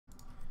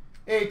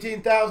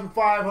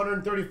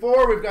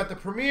18,534. We've got the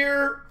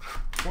Premier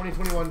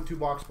 2021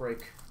 2-box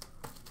break.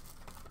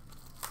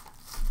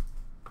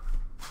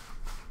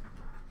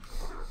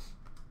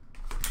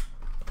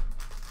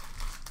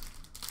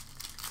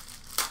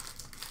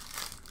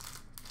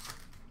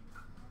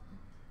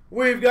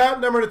 We've got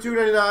number to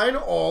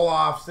 299,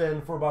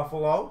 Olofsson for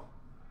Buffalo.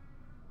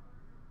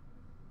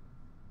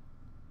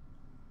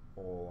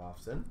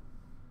 Olofsson.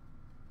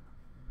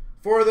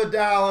 For the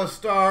Dallas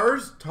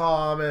Stars,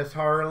 Thomas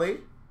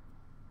Harley,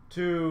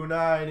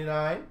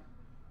 299.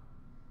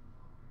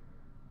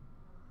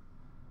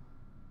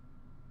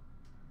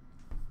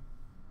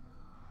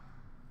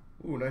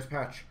 Ooh, nice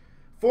patch.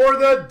 For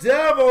the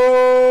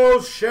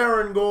Devils,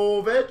 Sharon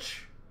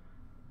Govich,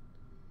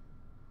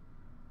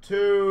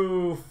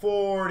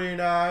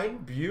 249.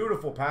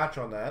 Beautiful patch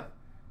on that.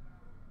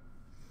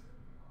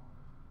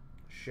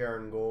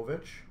 Sharon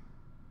Govich.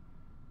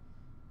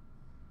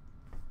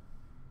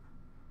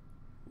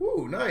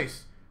 Ooh,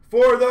 nice.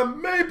 For the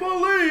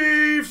Maple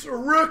Leafs,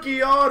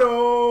 rookie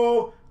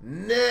auto,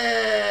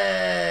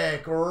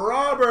 Nick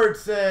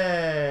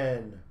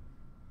Robertson.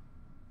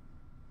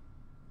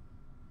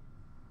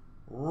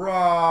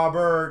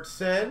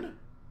 Robertson,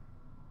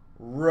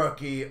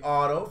 rookie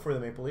auto for the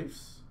Maple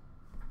Leafs.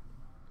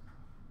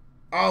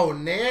 Oh,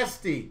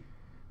 nasty.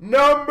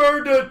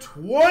 Number to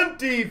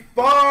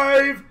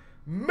 25,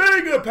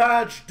 Mega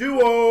Patch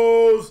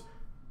Duos,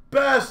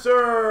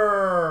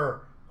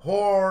 Besser,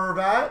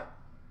 Horvat.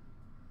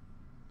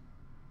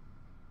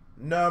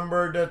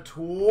 Number to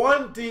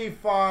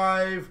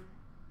 25,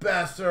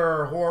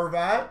 Besser,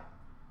 Horvat.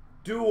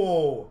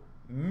 Duo,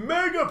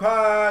 Mega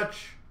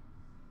Patch.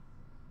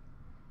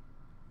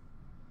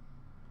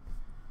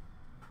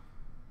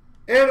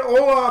 And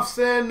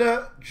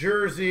Olofsson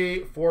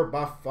jersey for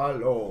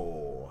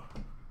Buffalo.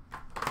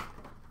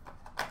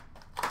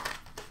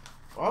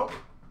 Well,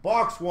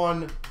 box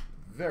one,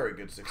 very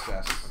good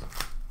success.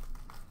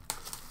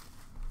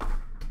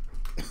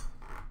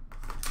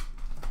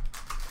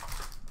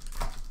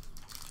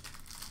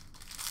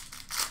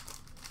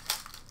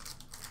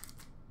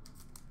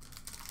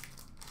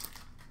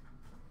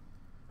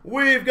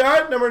 We've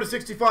got number to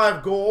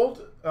 65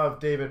 gold of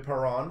David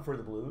Perron for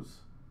the Blues.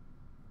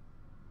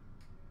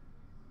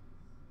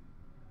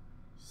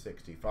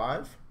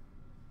 65.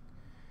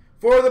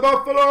 For the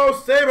Buffalo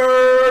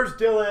Sabres,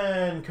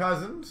 Dylan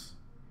Cousins,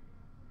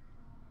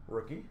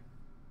 rookie.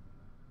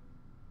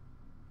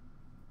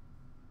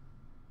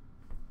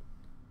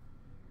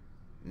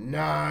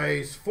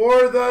 Nice.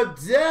 For the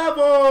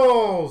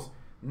Devils,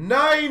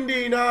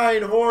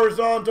 99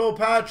 horizontal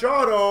patch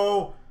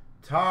auto,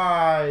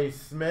 Ty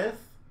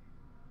Smith.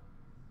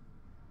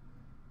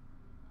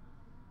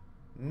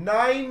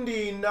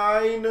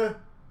 99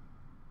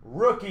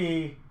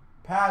 rookie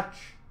patch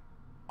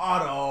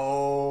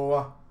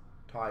auto,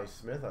 Ty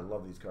Smith. I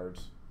love these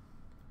cards.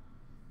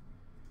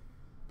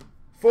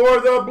 For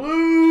the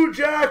Blue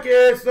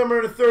Jackets,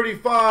 number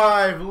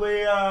 35,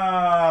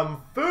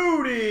 Liam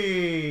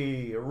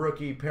Foodie,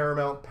 rookie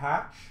Paramount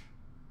patch.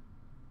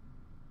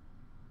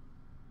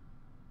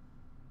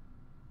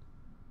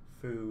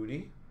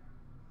 Foodie.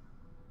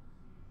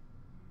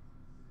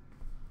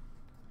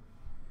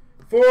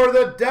 For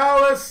the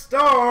Dallas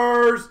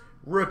Stars,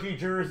 rookie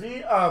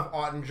jersey of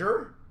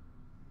Ottinger.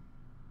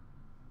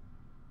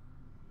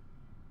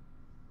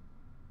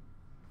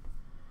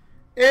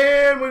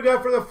 And we've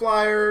got for the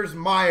Flyers,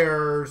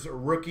 Myers,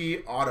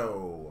 rookie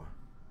auto.